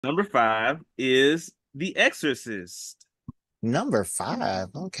Number 5 is The Exorcist. Number five.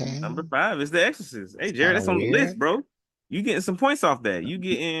 Okay. Number 5 is The Exorcist. Hey, Jared, Kind of that's on the list, weird. bro. You getting some points off that. You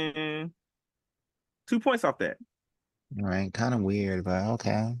getting 2 points off that. Right. Kind of weird, but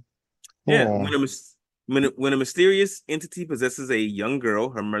okay. Yeah, Cool. when a mysterious entity possesses a young girl,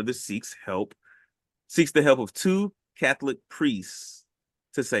 her mother seeks the help of two Catholic priests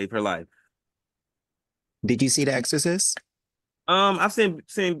to save her life. Did you see The Exorcist? I've seen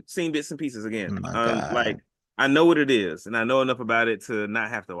bits and pieces Oh again. my God. Like I know what it is, and I know enough about it to not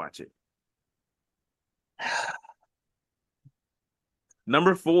have to watch it.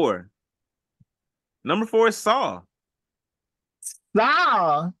 Number 4. Number 4 is Saw.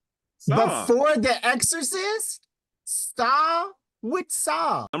 Saw Saw. before The Exorcist? Saw? Which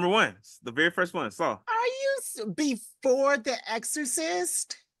Saw? Number 1, the very first one, Saw. Are you before The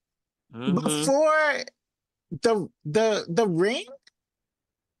Exorcist? Mm-hmm. Before the Ring?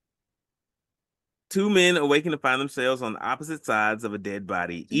 Two men awaken to find themselves on opposite sides of a dead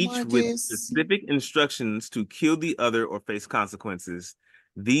body, each with Marcus. specific instructions to kill the other or face consequences.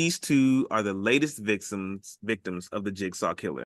 These two are the latest victims of the Jigsaw Killer.